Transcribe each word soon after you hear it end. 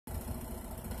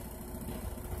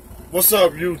What's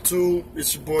up, YouTube?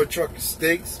 It's your boy Trucker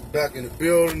Steaks back in the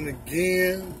building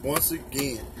again, once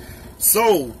again.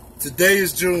 So today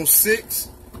is June 6th.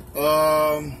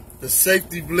 The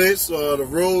safety blitz or the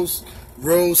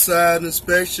roadside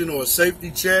inspection or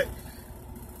safety check,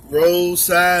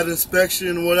 roadside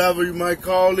inspection, whatever you might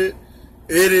call it.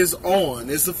 It is on.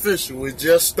 It's official. It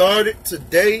just started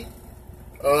today.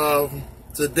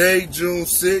 Today, June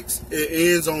 6th.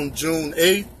 It ends on June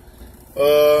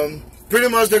 8th. Pretty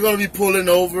much they're going to be pulling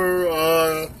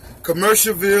over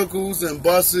commercial vehicles and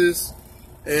buses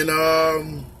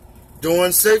and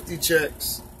doing safety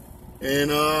checks. And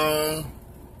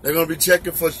they're going to be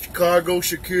checking for cargo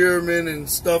securement and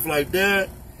stuff like that.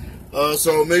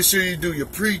 So make sure you do your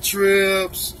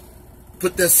pre-trips.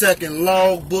 Put that second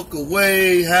log book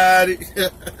away, hide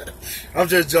it. I'm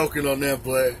just joking on that,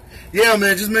 but yeah,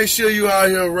 man, just make sure you out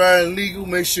here riding legal.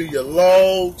 Make sure your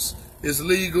logs is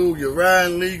legal, you're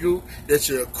riding legal, that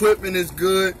your equipment is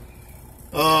good.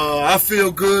 I feel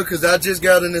good because I just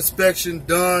got an inspection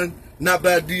done, not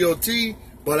by DOT,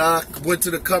 but I went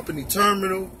to the company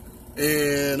terminal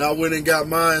and I went and got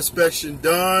my inspection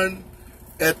done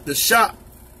at the shop.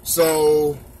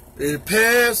 So it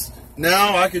passed.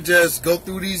 Now I can just go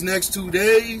through these next 2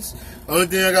 days. Only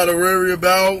thing I got to worry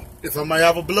about, if I might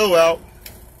have a blowout,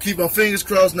 keep my fingers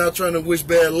crossed, not trying to wish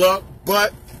bad luck,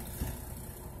 but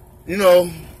you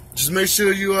know, just make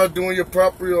sure you are doing your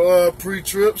proper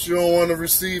pre-trips. You don't want to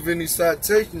receive any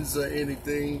citations or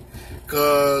anything,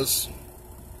 because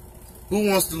who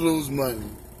wants to lose money?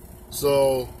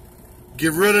 So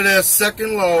get rid of that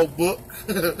second log book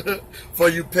for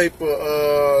you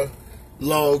paper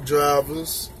log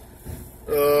drivers.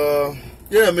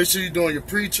 Yeah, make sure you're doing your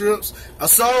pre-trips. I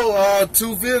saw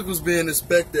 2 vehicles being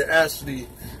inspected. Actually,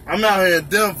 I'm out here in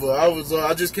Denver.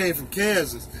 I just came from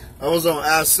Kansas. I was on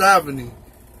I-70,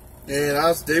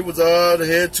 and they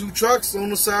had 2 trucks on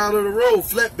the side of the road,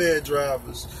 flatbed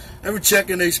drivers. They were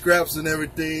checking their scraps and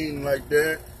everything like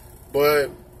that. But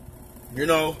you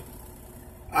know,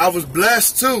 I was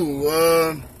blessed too.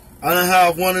 I done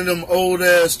have one of them old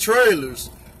ass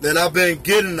trailers that I've been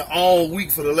getting all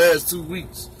week for the last 2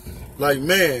 weeks. Like,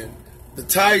 man, the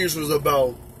tires was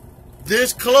about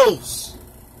this close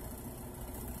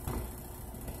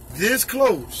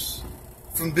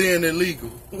from being illegal.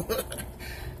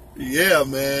 Yeah,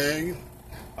 man.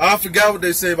 I forgot what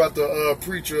they say about the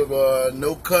pre-trip.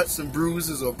 No cuts and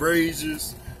bruises or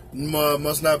abrasions.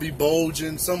 Must not be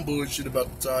bulging. Some bullshit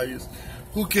about the tires.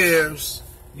 Who cares?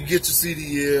 You get your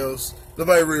CDLs.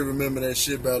 Nobody really remember that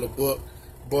shit by the book.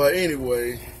 But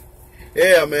anyway,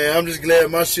 yeah, man, I'm just glad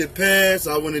my shit passed.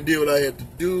 I went and did what I had to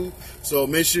do. So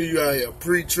make sure you out here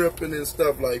pre-tripping and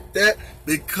stuff like that,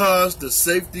 because the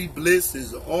safety blitz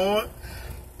is on.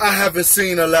 I haven't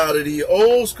seen a lot of the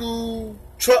old school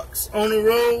trucks on the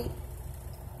road,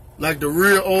 like the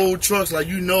real old trucks, like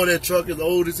you know that truck is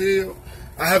old as hell.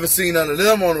 I haven't seen none of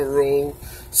them on the road.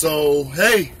 So,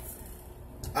 hey,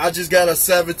 I just got a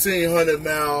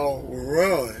 1,700-mile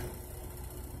run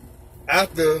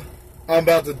after I'm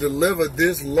about to deliver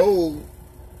this load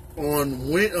on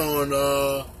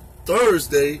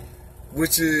Thursday,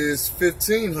 which is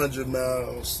 1,500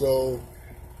 miles. So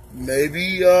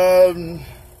maybe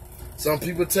some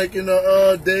people taking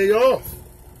a day off,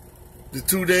 the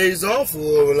 2 days off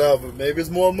or whatever. Maybe it's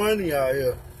more money out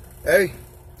here. Hey,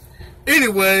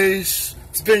 anyways,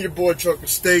 it's been your boy Trucker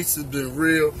Steaks. It's been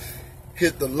real.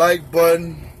 Hit the like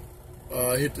button.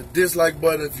 Hit the dislike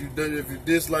button if you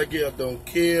dislike it. I don't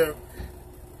care.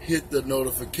 Hit the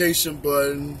notification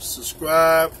button.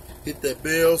 Subscribe. Hit that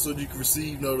bell so you can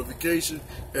receive notification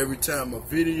every time a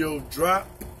video drop.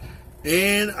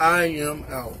 And I am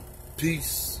out.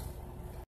 Peace.